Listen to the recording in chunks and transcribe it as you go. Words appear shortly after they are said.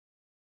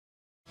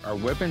Our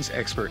weapons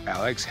expert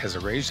Alex has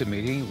arranged a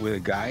meeting with a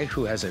guy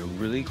who has a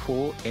really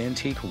cool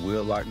antique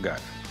wheel-lock gun.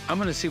 I'm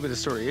gonna see what the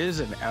story is,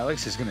 and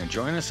Alex is gonna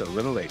join us a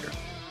little later.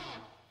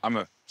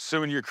 I'm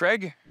assuming you're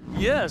Craig?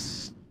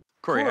 Yes.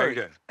 Corey, how you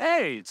doing?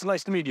 Hey, it's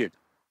nice to meet you.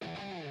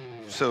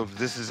 So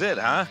this is it,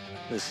 huh?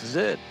 This is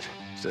it.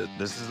 So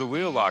this is the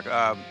wheel lock.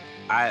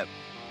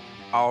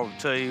 I'll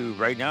tell you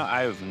right now,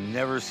 I have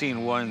never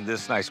seen one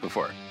this nice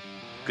before.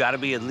 Got to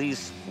be at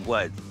least,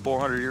 what,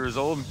 400 years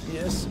old?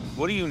 Yes.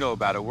 What do you know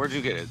about it? Where'd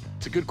you get it?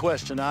 It's a good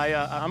question.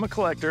 I'm a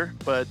collector,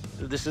 but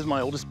this is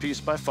my oldest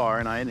piece by far,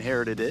 and I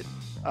inherited it.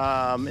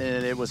 And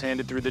it was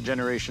handed through the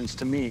generations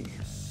to me.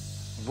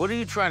 What are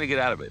you trying to get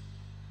out of it?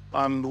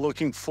 I'm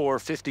looking for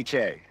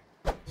 50K.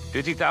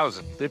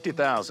 50,000.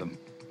 50,000.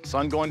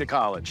 Son going to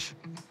college.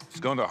 It's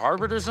going to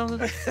Harvard or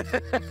something?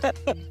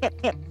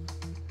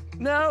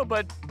 No,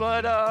 but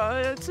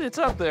it's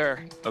up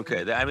there.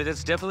 Okay, I mean,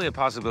 that's definitely a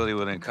possibility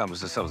when it comes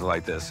to something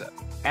like this.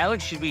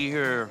 Alex should be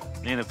here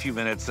in a few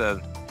minutes.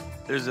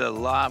 There's a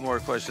lot more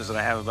questions that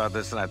I have about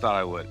this than I thought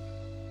I would.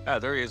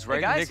 There he is,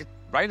 right,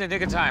 right in the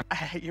nick of time.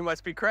 You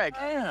must be Craig.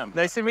 I am.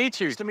 Nice to meet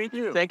you. Nice to meet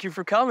you. Thank you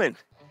for coming.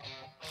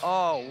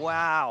 Oh,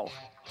 wow.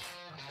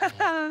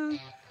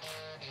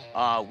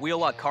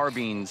 Wheel-lock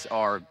carbines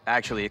are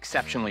actually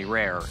exceptionally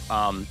rare.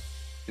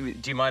 Do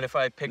you mind if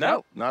I pick it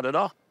up? No, not at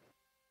all.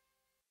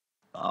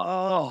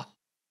 Oh,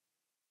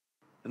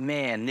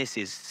 man, this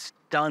is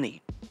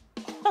stunning.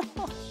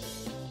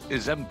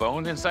 Is that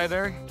bone inside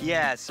there?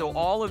 Yeah, so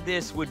all of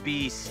this would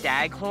be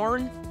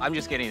staghorn. I'm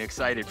just getting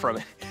excited from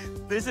it.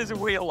 This is a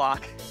wheel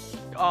lock.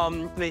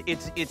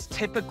 It's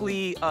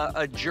typically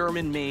a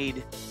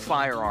German-made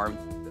firearm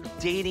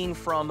dating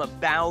from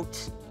about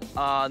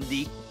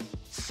the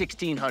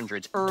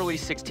 1600s, early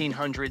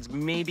 1600s,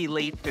 maybe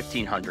late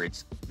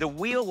 1500s. The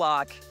wheel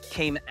lock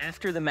came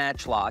after the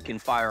matchlock in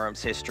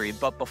firearms history,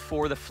 but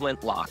before the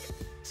flintlock.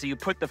 So you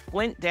put the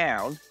flint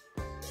down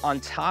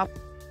on top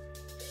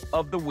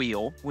of the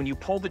wheel. When you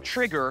pull the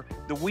trigger,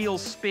 the wheel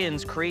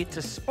spins, creates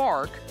a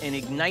spark, and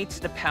ignites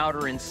the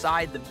powder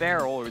inside the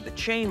barrel or the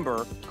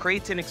chamber,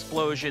 creates an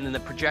explosion, and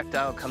the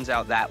projectile comes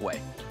out that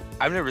way.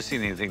 I've never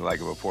seen anything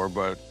like it before,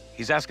 but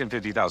he's asking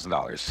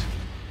 $50,000.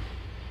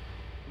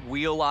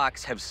 Wheel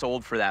locks have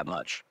sold for that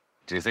much.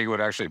 Do you think it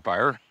would actually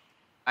fire?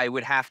 I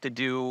would have to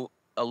do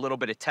a little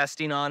bit of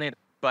testing on it,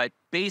 but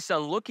based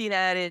on looking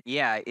at it,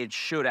 yeah, it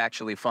should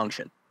actually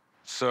function.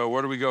 So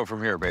where do we go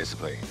from here,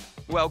 basically?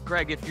 Well,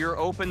 Greg, if you're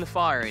open to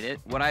firing it,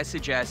 what I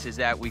suggest is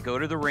that we go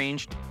to the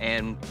range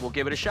and we'll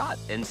give it a shot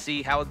and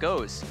see how it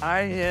goes.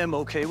 I am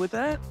okay with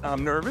that.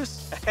 I'm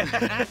nervous.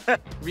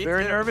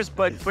 Very nervous,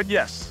 but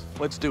yes,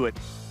 let's do it.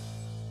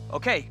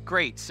 Okay,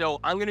 great. So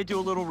I'm gonna do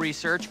a little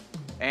research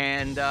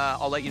and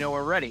I'll let you know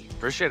when we're ready.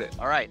 Appreciate it.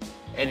 All right.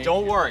 And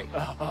don't worry,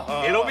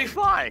 it'll be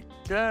fine.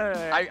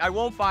 Okay. I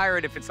won't fire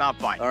it if it's not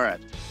fine. All right.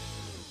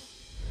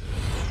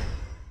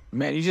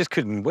 Man, you just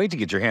couldn't wait to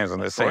get your hands on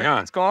this thing, huh?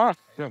 What's going on?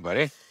 Yeah,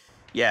 buddy.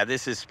 Yeah,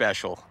 this is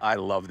special. I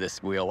love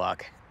this wheel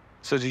lock.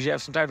 So did you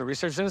have some time to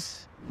research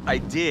this? I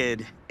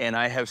did, and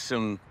I have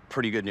some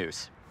pretty good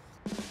news.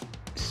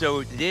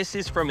 So this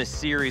is from a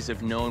series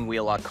of known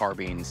wheel lock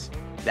carbines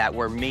that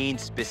were made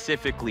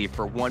specifically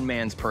for one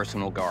man's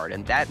personal guard,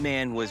 and that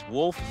man was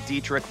Wolf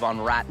Dietrich von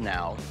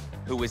Rathenau,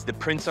 who was the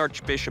Prince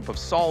Archbishop of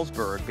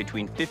Salzburg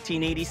between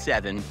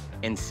 1587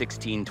 and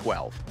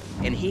 1612.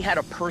 And he had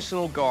a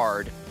personal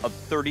guard of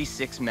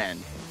 36 men,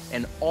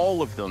 and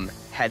all of them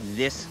had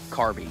this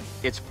carbine.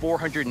 It's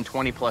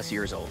 420 plus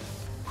years old.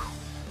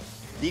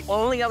 The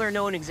only other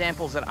known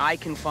examples that I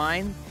can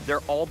find,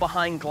 they're all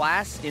behind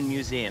glass in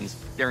museums.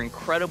 They're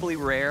incredibly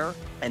rare,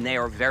 and they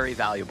are very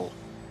valuable.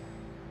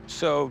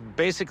 So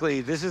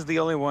basically, this is the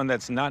only one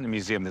that's not in a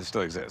museum that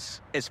still exists.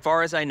 As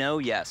far as I know,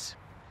 yes.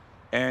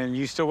 And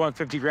you still want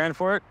 50 grand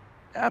for it?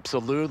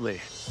 Absolutely.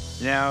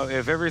 Now,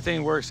 if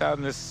everything works out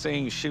and this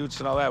thing shoots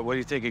and all that, what do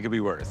you think it could be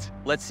worth?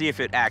 Let's see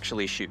if it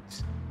actually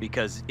shoots.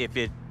 Because if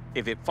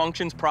it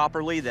functions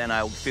properly, then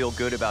I'll feel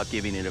good about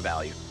giving it a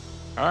value.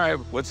 All right,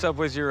 what's up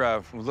with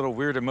your little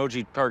weird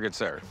emoji targets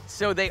there?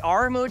 So they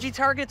are emoji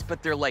targets,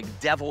 but they're like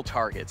devil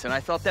targets. And I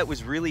thought that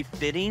was really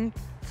fitting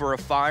for a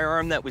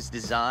firearm that was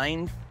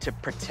designed to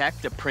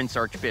protect a Prince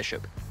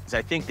Archbishop. Because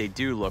I think they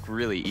do look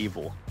really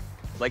evil.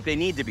 Like they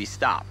need to be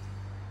stopped.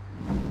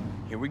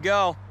 Here we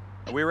go.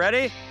 Are we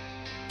ready?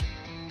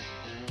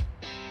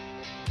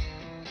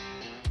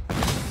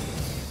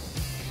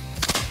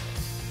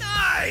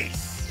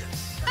 Nice!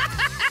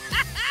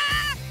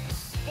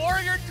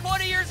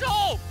 420 years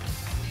old!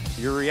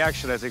 Your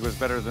reaction, I think, was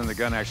better than the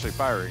gun actually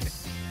firing.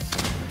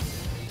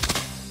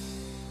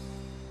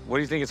 What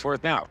do you think it's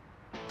worth now?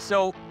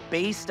 So,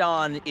 based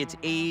on its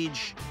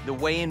age, the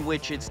way in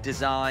which it's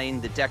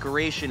designed, the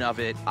decoration of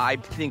it, I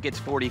think it's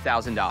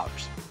 $40,000.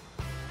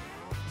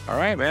 All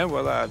right, man.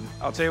 Well,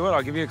 I'll tell you what,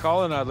 I'll give you a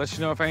call and let you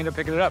know if I end up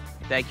picking it up.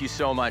 Thank you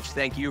so much.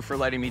 Thank you for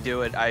letting me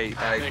do it.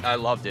 I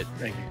loved it.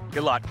 Thank you.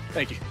 Good luck.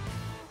 Thank you.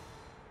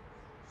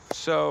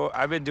 So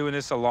I've been doing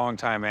this a long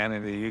time, man,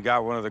 and you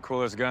got one of the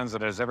coolest guns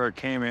that has ever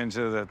came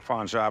into the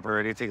pawn shop or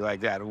anything like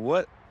that.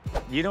 What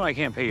You know I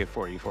can't pay you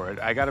 40 for it.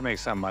 I got to make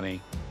some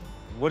money.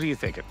 What are you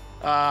thinking?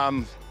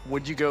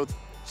 Would you go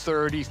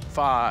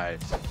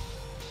 35?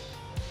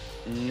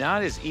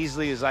 Not as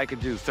easily as I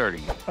could do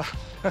 30.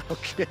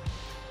 Okay.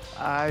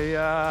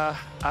 I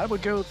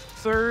would go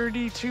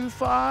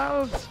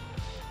 32.5.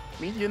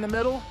 Meet you in the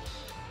middle.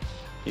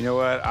 You know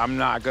what? I'm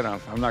not gonna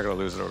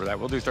lose it over that.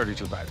 We'll do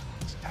 32.5.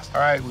 All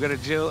right, we got a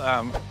deal.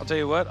 I'll tell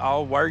you what.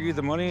 I'll wire you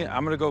the money.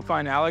 I'm gonna go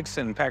find Alex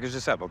and package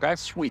this up. Okay?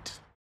 Sweet.